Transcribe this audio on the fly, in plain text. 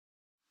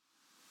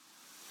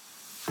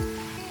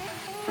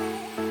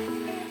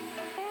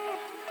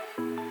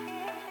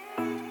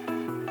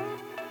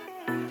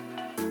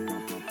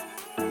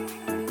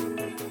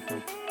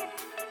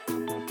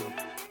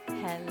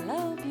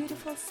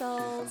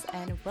souls,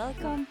 and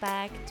welcome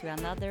back to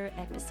another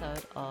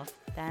episode of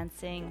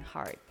Dancing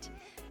Heart,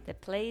 the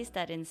place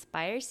that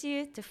inspires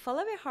you to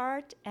follow your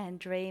heart and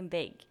dream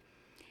big.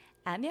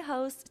 I'm your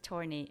host,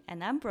 Torni,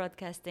 and I'm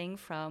broadcasting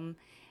from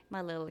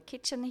my little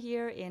kitchen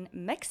here in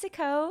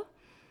Mexico.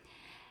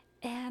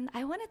 And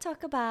I want to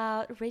talk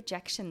about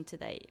rejection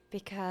today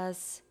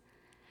because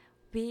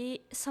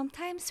we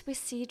sometimes we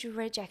see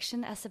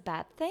rejection as a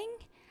bad thing,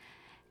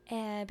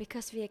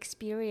 because we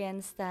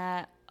experience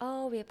that,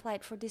 oh, we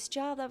applied for this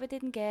job that we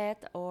didn't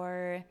get,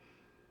 or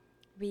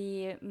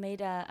we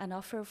made an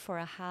offer for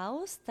a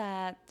house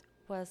that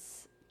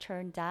was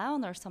turned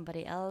down, or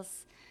somebody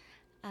else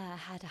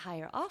had a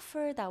higher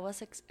offer that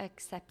was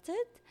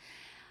accepted.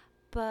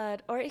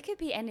 But, or it could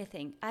be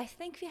anything. I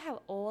think we have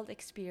all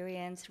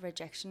experienced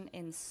rejection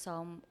in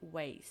some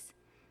ways.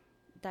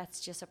 That's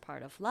just a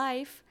part of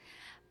life.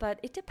 But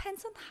it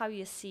depends on how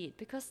you see it,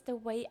 because the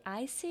way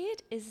I see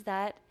it is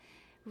that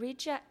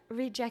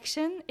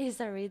rejection is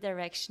a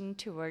redirection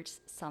towards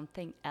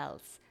something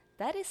else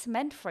that is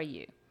meant for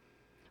you.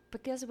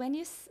 Because when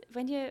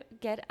you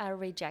get a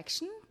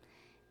rejection,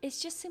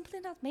 it's just simply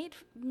not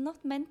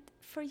meant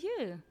for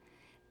you.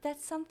 That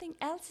something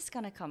else is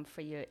gonna come for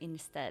you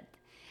instead.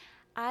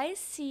 I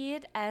see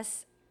it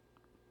as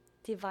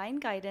divine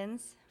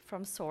guidance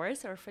from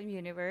source or from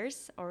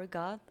universe or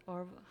God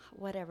or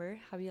whatever,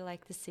 how you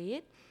like to see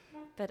it.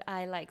 But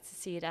I like to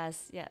see it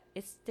as,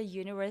 it's the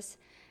universe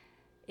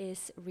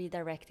is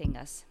redirecting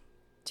us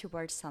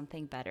towards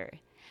something better.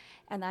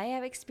 And I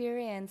have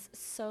experienced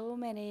so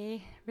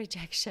many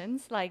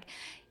rejections. Like,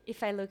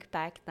 if I look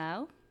back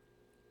now,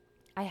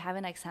 I have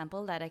an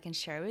example that I can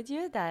share with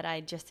you that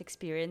I just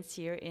experienced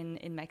here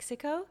in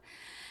Mexico.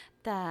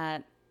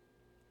 That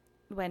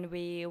when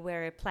we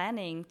were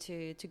planning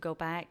to go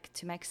back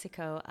to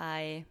Mexico,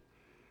 I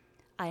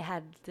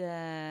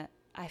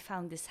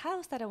found this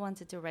house that I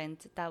wanted to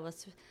rent that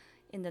was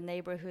in the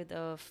neighborhood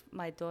of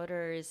my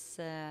daughter's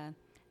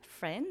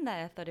friend.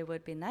 I thought it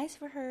would be nice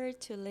for her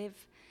to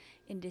live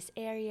in this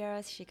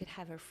area. She could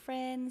have her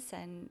friends,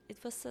 and it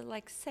was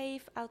like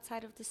safe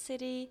outside of the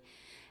city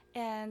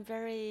and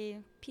very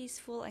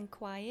peaceful and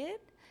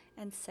quiet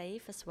and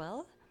safe as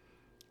well.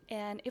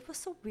 And it was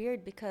so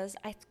weird because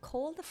I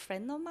called a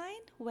friend of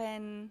mine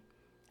when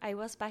I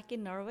was back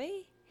in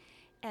Norway,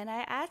 and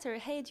I asked her,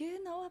 hey, do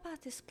you know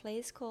about this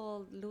place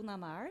called Luna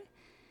Mar?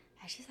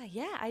 And she's like,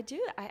 yeah, I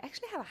do. I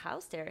actually have a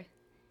house there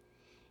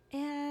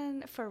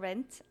and for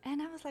rent.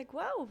 And I was like,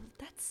 wow,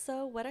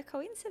 what a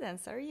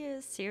coincidence. Are you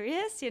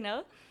serious?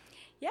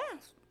 Yeah.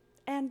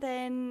 And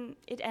then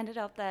it ended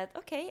up that,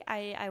 okay,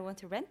 I want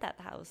to rent that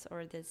house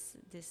or this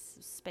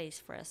space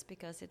for us,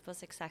 because it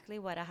was exactly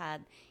what I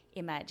had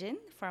imagined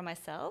for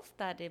myself,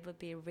 that it would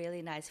be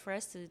really nice for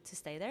us to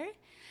stay there.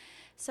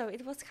 So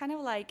it was kind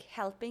of like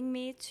helping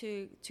me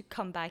to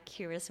come back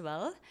here as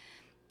well.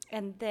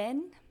 And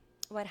then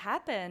what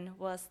happened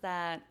was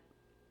that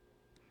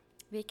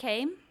we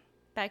came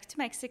back to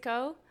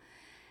Mexico,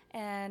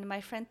 and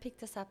my friend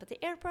picked us up at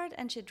the airport,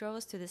 and she drove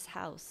us to this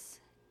house.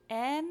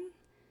 And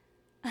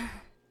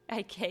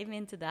I came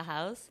into the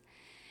house,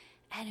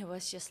 and it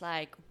was just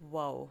like,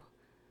 whoa,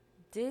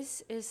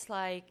 this is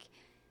like,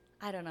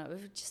 I don't know,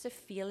 it was just a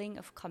feeling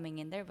of coming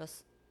in there.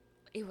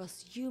 It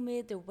was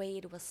humid, the way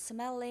it was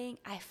smelling.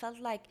 I felt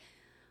like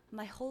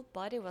my whole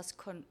body was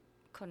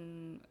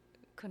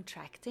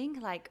contracting,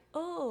 like,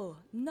 oh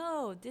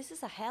no, this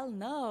is a hell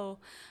no,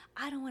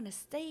 I don't want to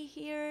stay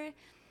here.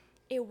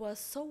 It was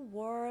so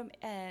warm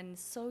and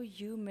so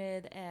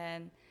humid,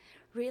 and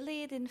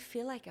really it didn't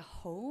feel like a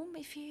home,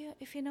 if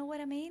you know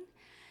what I mean.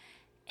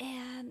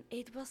 And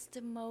it was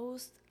the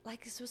most,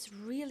 like, this was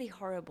really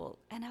horrible.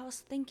 And I was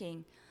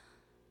thinking,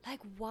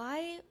 like,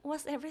 why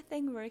was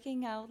everything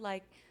working out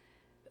like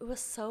it was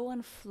so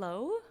on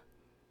flow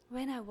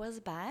when I was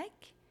back?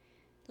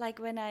 Like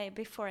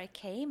before I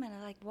came, and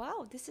I'm like,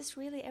 wow, this is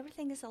really,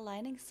 everything is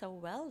aligning so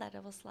well that I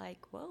was like,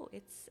 whoa,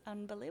 it's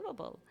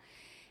unbelievable.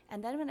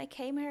 And then when I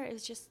came here, it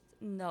was just,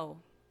 no,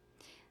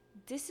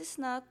 this is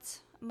not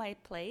my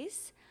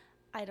place.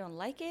 I don't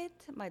like it.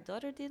 My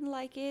daughter didn't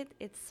like it.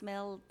 It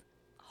smelled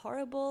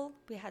horrible.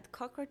 We had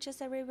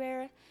cockroaches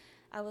everywhere.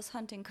 I was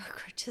hunting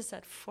cockroaches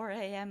at 4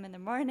 a.m. in the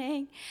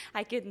morning.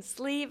 I couldn't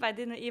sleep. I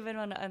didn't even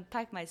want to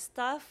unpack my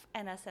stuff.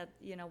 And I said,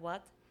 you know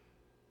what?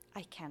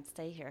 I can't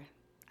stay here.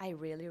 I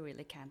really,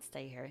 really can't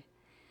stay here.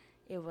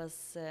 It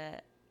was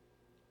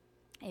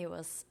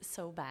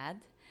so bad.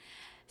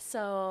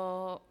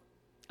 So,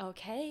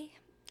 okay.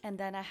 And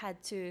then I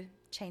had to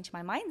change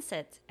my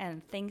mindset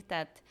and think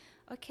that,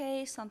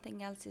 okay,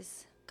 something else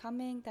is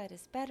coming that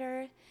is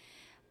better.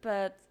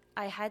 But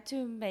I had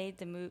to make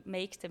the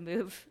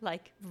move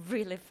like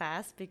really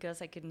fast,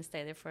 because I couldn't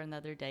stay there for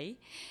another day.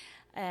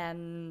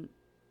 And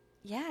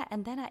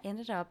and then I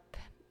ended up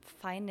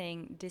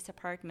finding this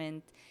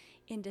apartment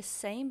in the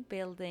same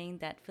building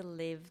that we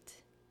lived,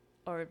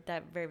 or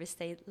that where we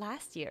stayed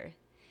last year,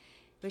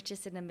 which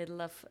is in the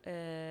middle of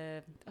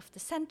the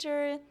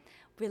center.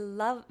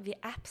 We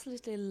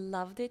absolutely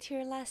loved it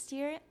here last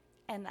year,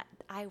 and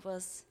I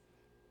was,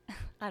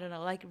 I don't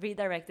know, like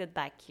redirected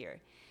back here.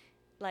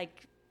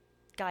 like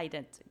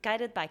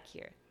guided back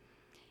here.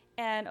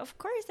 And of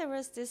course, there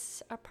was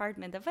this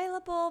apartment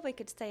available. We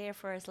could stay here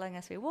for as long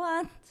as we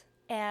want.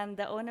 And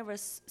the owner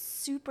was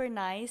super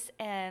nice.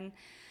 And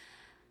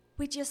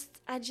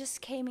I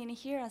just came in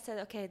here and said,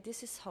 okay,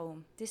 this is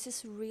home. This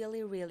is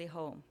really, really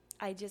home.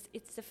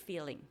 It's the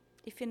feeling.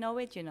 If you know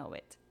it, you know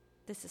it.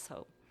 This is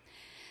home.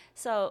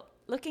 So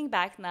looking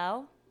back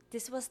now,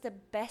 this was the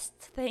best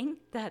thing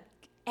that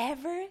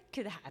ever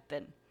could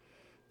happen.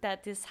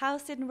 That this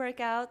house didn't work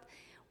out.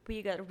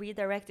 We got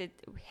redirected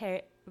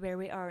here where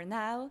we are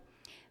now,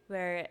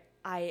 where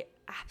I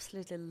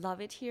absolutely love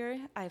it here.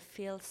 I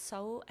feel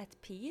so at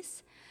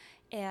peace,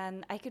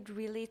 and I could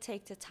really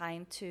take the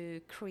time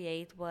to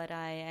create what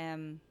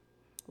I'm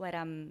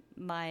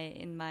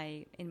in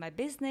my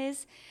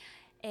business,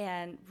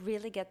 and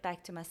really get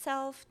back to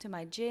myself, to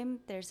my gym.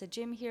 There's a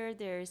gym here.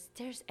 There's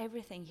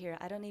everything here.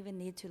 I don't even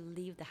need to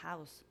leave the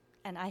house.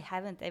 And I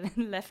haven't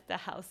even left the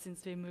house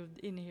since we moved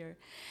in here.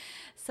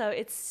 So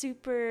it's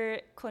super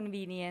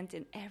convenient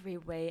in every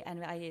way,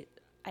 and I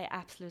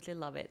absolutely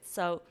love it.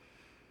 So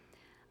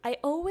I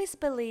always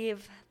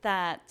believe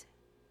that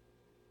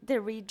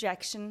the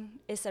rejection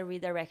is a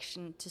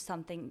redirection to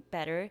something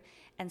better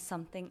and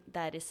something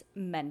that is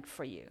meant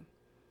for you.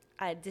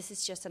 This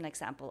is just an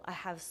example. I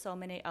have so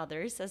many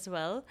others as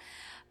well,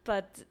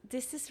 but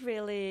this is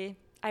really,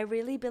 I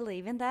really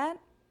believe in that.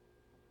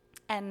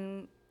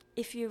 And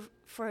if you,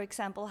 for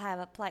example, have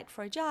applied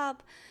for a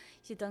job,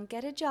 you don't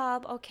get a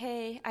job,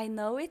 okay, I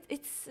know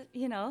it's,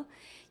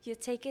 you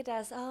take it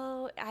as,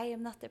 oh, I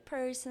am not the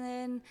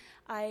person,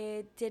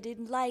 they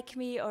didn't like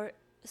me or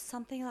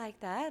something like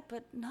that.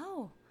 But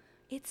no,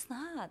 it's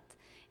not.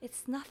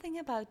 It's nothing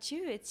about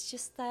you. It's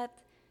just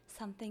that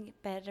something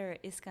better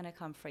is going to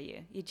come for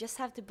you. You just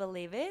have to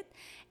believe it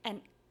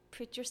and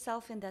put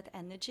yourself in that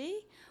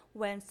energy.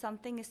 When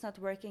something is not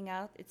working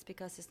out, it's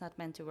because it's not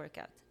meant to work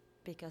out,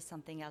 because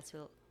something else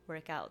will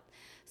work out.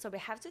 So we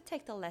have to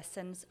take the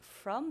lessons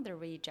from the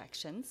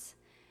rejections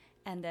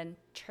and then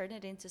turn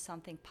it into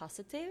something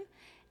positive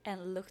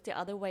and look the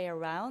other way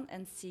around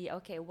and see,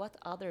 okay, what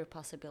other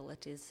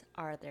possibilities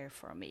are there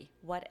for me?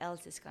 What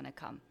else is going to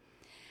come?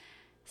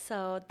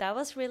 So that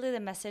was really the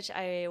message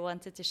I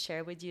wanted to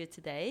share with you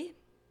today,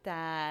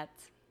 that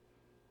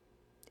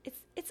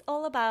it's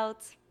all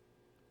about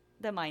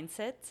the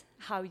mindset,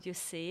 how you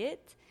see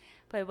it.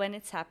 But when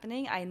it's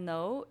happening, I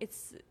know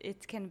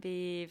it can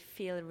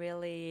feel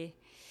really,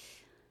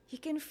 you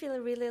can feel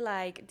really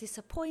like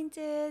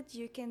disappointed.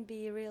 You can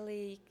be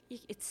really,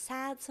 it's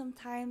sad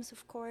sometimes,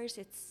 of course.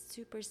 It's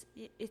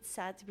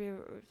sad to be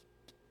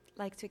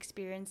like to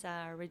experience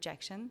a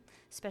rejection,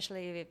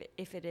 especially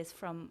if it is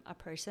from a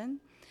person.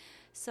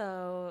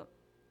 So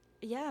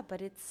yeah,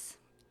 but it's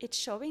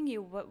showing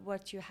you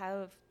what you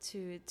have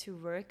to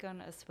work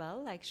on as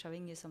well, like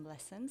showing you some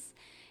lessons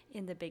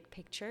in the big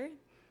picture,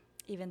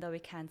 even though we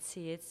can't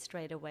see it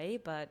straight away.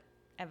 But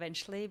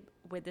eventually,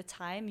 with the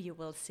time, you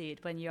will see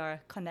it when you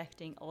are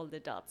connecting all the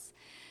dots.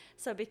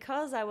 So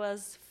because I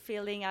was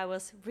feeling I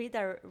was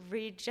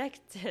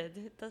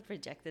rejected, not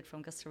rejected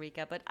from Costa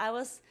Rica, but I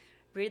was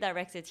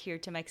redirected here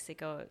to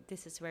Mexico.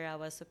 This is where I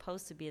was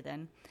supposed to be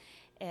then.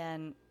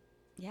 And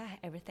yeah,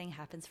 everything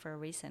happens for a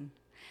reason.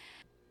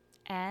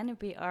 And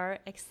we are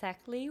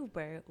exactly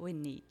where we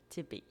need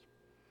to be.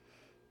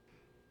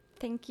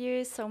 Thank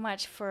you so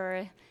much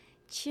for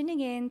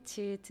tuning in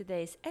to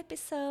today's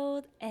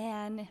episode.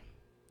 And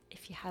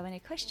if you have any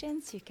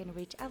questions, you can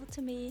reach out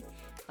to me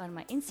on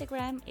my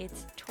Instagram.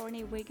 It's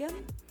Torny Wiggum.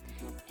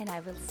 And I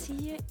will see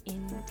you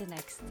in the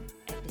next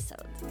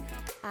episode.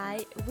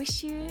 I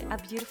wish you a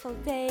beautiful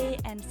day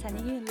and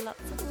sending you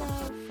lots of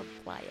love from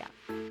Playa.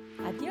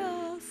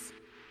 Adios!